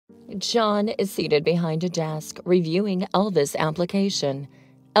John is seated behind a desk, reviewing Elva's application.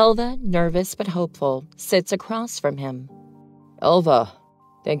 Elva, nervous but hopeful, sits across from him. Elva,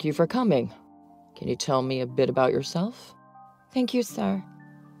 thank you for coming. Can you tell me a bit about yourself? Thank you, sir.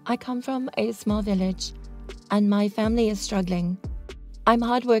 I come from a small village, and my family is struggling. I'm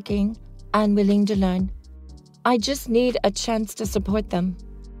hardworking and willing to learn. I just need a chance to support them.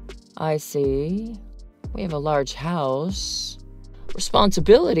 I see. We have a large house.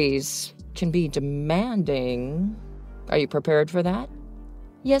 Responsibilities can be demanding. Are you prepared for that?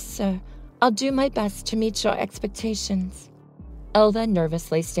 Yes, sir. I'll do my best to meet your expectations. Elva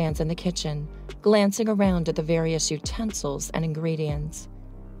nervously stands in the kitchen, glancing around at the various utensils and ingredients.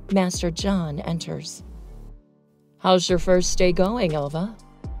 Master John enters. How's your first day going, Elva?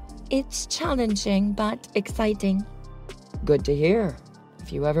 It's challenging, but exciting. Good to hear.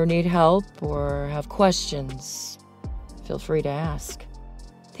 If you ever need help or have questions, feel free to ask.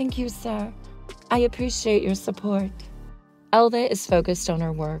 Thank you, sir. I appreciate your support. Elva is focused on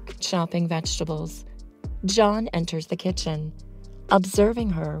her work, chopping vegetables. John enters the kitchen,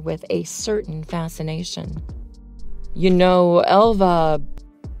 observing her with a certain fascination. You know, Elva,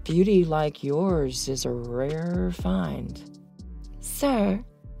 beauty like yours is a rare find. Sir,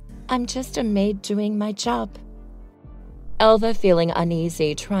 I'm just a maid doing my job. Elva, feeling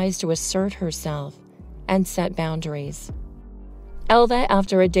uneasy, tries to assert herself and set boundaries. Elva,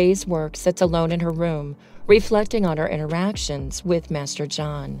 after a day's work, sits alone in her room, reflecting on her interactions with Master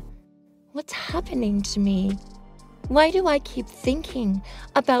John. What's happening to me? Why do I keep thinking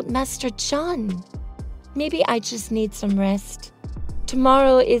about Master John? Maybe I just need some rest.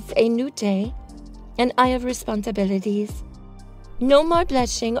 Tomorrow is a new day, and I have responsibilities. No more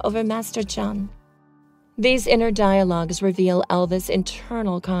blushing over Master John. These inner dialogues reveal Elva's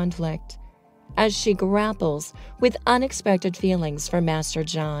internal conflict as she grapples with unexpected feelings for Master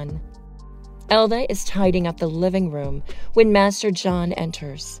John. Elva is tidying up the living room when Master John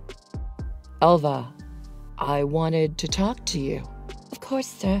enters. Elva, I wanted to talk to you. Of course,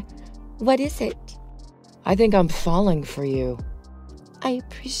 sir. What is it? I think I'm falling for you. I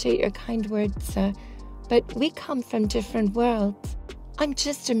appreciate your kind words, sir, but we come from different worlds. I'm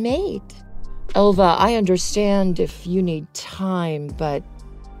just a maid. Elva, I understand if you need time, but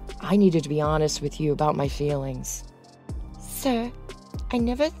I needed to be honest with you about my feelings. Sir, I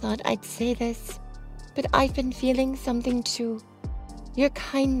never thought I'd say this, but I've been feeling something too. Your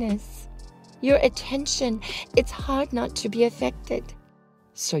kindness, your attention, it's hard not to be affected.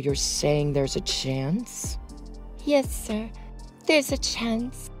 So you're saying there's a chance? Yes, sir. There's a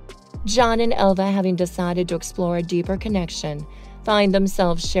chance. John and Elva, having decided to explore a deeper connection, find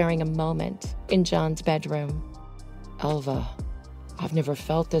themselves sharing a moment in John's bedroom. Elva, I've never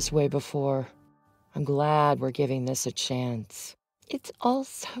felt this way before. I'm glad we're giving this a chance. It's all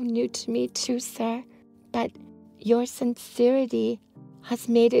so new to me too, sir, but your sincerity has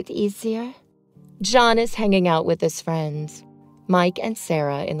made it easier. John is hanging out with his friends, Mike and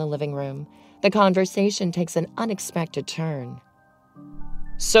Sarah, in the living room. The conversation takes an unexpected turn.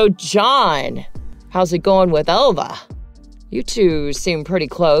 So, John, how's it going with Elva? You two seem pretty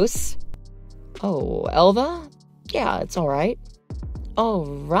close. Oh, Elva? Yeah, it's all right. All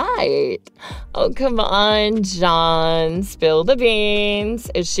right. Oh, come on, John. Spill the beans.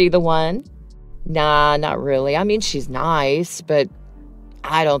 Is she the one? Nah, not really. I mean, she's nice, but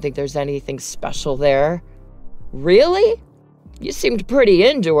I don't think there's anything special there. Really? You seemed pretty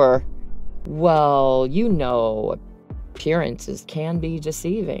into her. Well, you know, appearances can be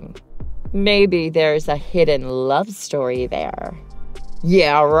deceiving. Maybe there's a hidden love story there.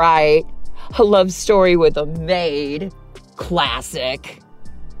 Yeah, right. A love story with a maid. Classic.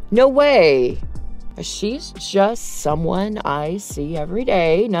 No way. She's just someone I see every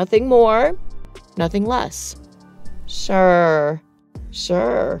day. Nothing more, nothing less. Sure.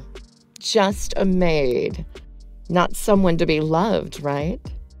 Just a maid. Not someone to be loved, right?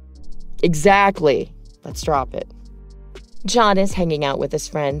 Exactly. Let's drop it. John is hanging out with his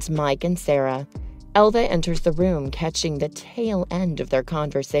friends Mike and Sarah. Elva enters the room, catching the tail end of their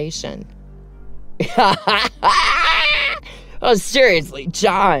conversation. Oh, seriously,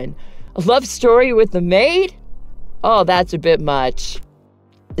 John. A love story with the maid? Oh, that's a bit much.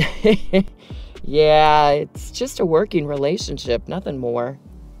 Yeah, it's just a working relationship, nothing more.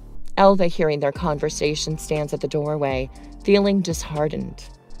 Elva, hearing their conversation, stands at the doorway, feeling disheartened.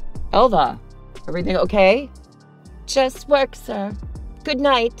 Elva, everything okay? Just work, sir. Good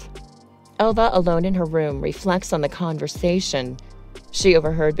night. Elva, alone in her room, reflects on the conversation she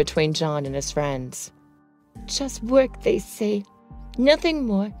overheard between John and his friends. Just work, they say. Nothing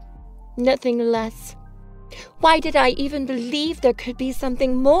more, nothing less. Why did I even believe there could be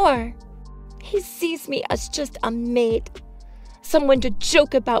something more? He sees me as just a maid, someone to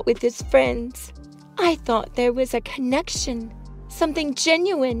joke about with his friends. I thought there was a connection, something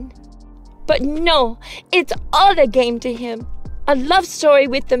genuine. But no, it's all a game to him. A love story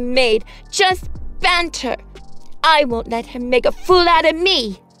with the maid, just banter. I won't let him make a fool out of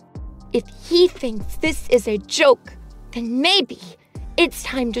me. If he thinks this is a joke, then maybe it's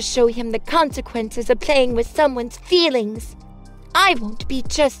time to show him the consequences of playing with someone's feelings. I won't be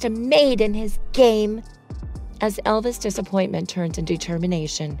just a maid in his game. As Elva's disappointment turns into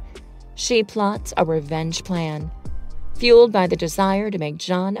determination, she plots a revenge plan, fueled by the desire to make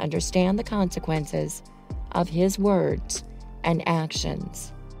John understand the consequences of his words and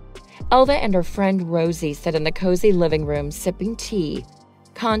actions. Elva and her friend Rosie sit in the cozy living room sipping tea,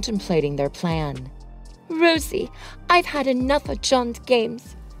 contemplating their plan. Rosie, I've had enough of John's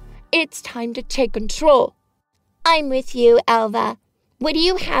games. It's time to take control. I'm with you, Elva. What do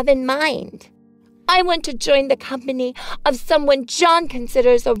you have in mind? I want to join the company of someone John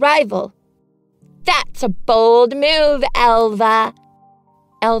considers a rival. That's a bold move, Elva.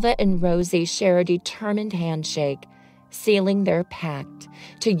 Elva and Rosie share a determined handshake, sealing their pact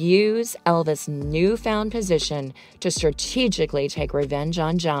to use Elva's newfound position to strategically take revenge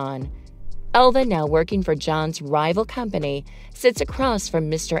on John. Elva, now working for John's rival company, sits across from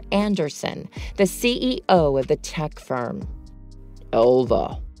Mr. Anderson, the CEO of the tech firm.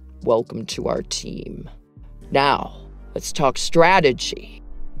 Elva, welcome to our team. Now, let's talk strategy.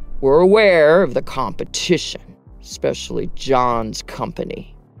 We're aware of the competition, especially John's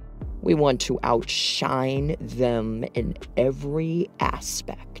company. We want to outshine them in every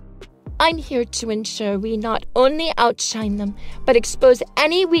aspect. I'm here to ensure we not only outshine them, but expose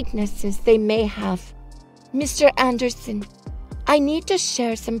any weaknesses they may have. Mr. Anderson, I need to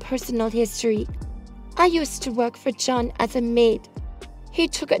share some personal history. I used to work for John as a maid. He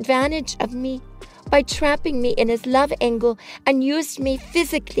took advantage of me by trapping me in his love angle and used me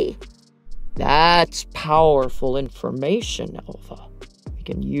physically. That's powerful information, Elva. We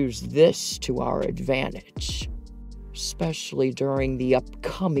can use this to our advantage, especially during the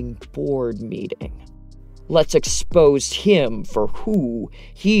upcoming board meeting. Let's expose him for who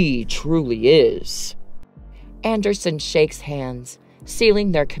he truly is. Anderson shakes hands,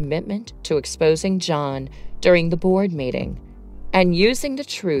 sealing their commitment to exposing John during the board meeting and using the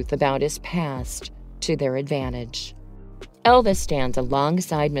truth about his past to their advantage. Elva stands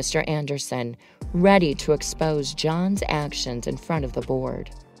alongside Mr. Anderson, ready to expose John's actions in front of the board.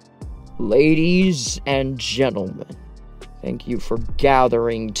 Ladies and gentlemen, thank you for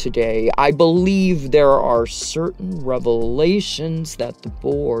gathering today. I believe there are certain revelations that the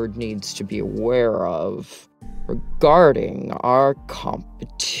board needs to be aware of regarding our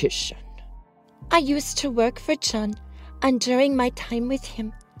competition. I used to work for John, and during my time with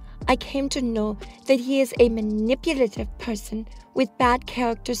him, I came to know that he is a manipulative person with bad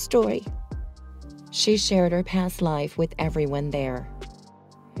character story. She shared her past life with everyone there.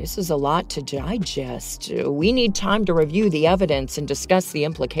 This is a lot to digest. We need time to review the evidence and discuss the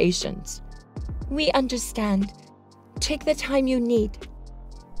implications. We understand. Take the time you need.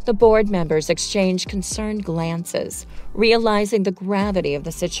 The board members exchange concerned glances, realizing the gravity of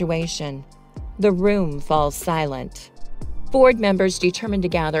the situation. The room falls silent. Board members determined to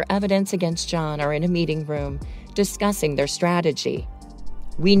gather evidence against John are in a meeting room, discussing their strategy.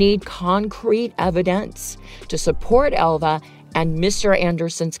 We need concrete evidence to support Elva and Mr.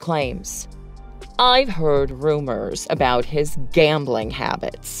 Anderson's claims. I've heard rumors about his gambling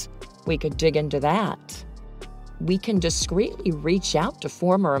habits. We could dig into that. We can discreetly reach out to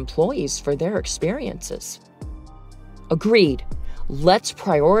former employees for their experiences. Agreed. Let's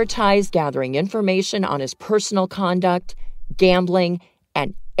prioritize gathering information on his personal conduct, gambling,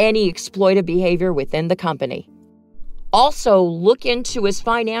 and any exploitive behavior within the company. Also, look into his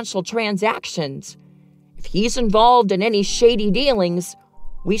financial transactions. If he's involved in any shady dealings,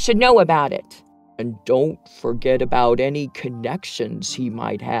 we should know about it. And don't forget about any connections he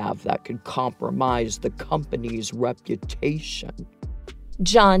might have that could compromise the company's reputation.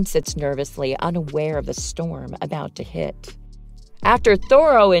 John sits nervously, unaware of the storm about to hit. After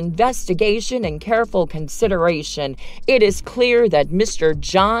thorough investigation and careful consideration, it is clear that Mr.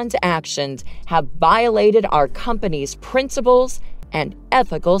 John's actions have violated our company's principles and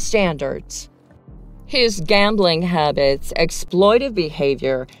ethical standards. His gambling habits, exploitive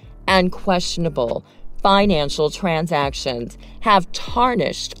behavior, and questionable financial transactions have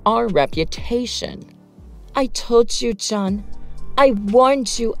tarnished our reputation. I told you, John. I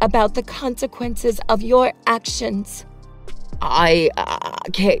warned you about the consequences of your actions. I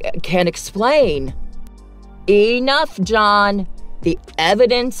can't explain. Enough, John. The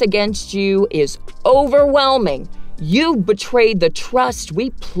evidence against you is overwhelming. You betrayed the trust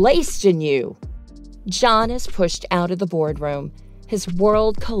we placed in you. John is pushed out of the boardroom, his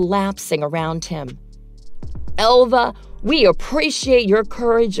world collapsing around him. Elva, we appreciate your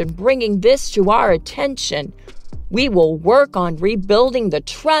courage in bringing this to our attention. We will work on rebuilding the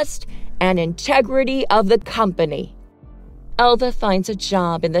trust and integrity of the company. Elva finds a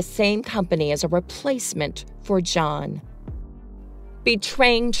job in the same company as a replacement for John.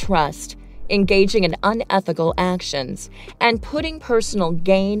 Betraying trust, engaging in unethical actions, and putting personal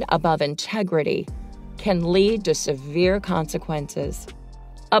gain above integrity can lead to severe consequences.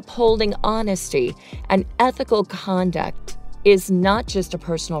 Upholding honesty and ethical conduct is not just a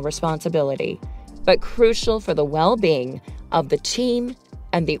personal responsibility, but crucial for the well-being of the team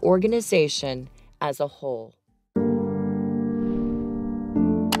and the organization as a whole.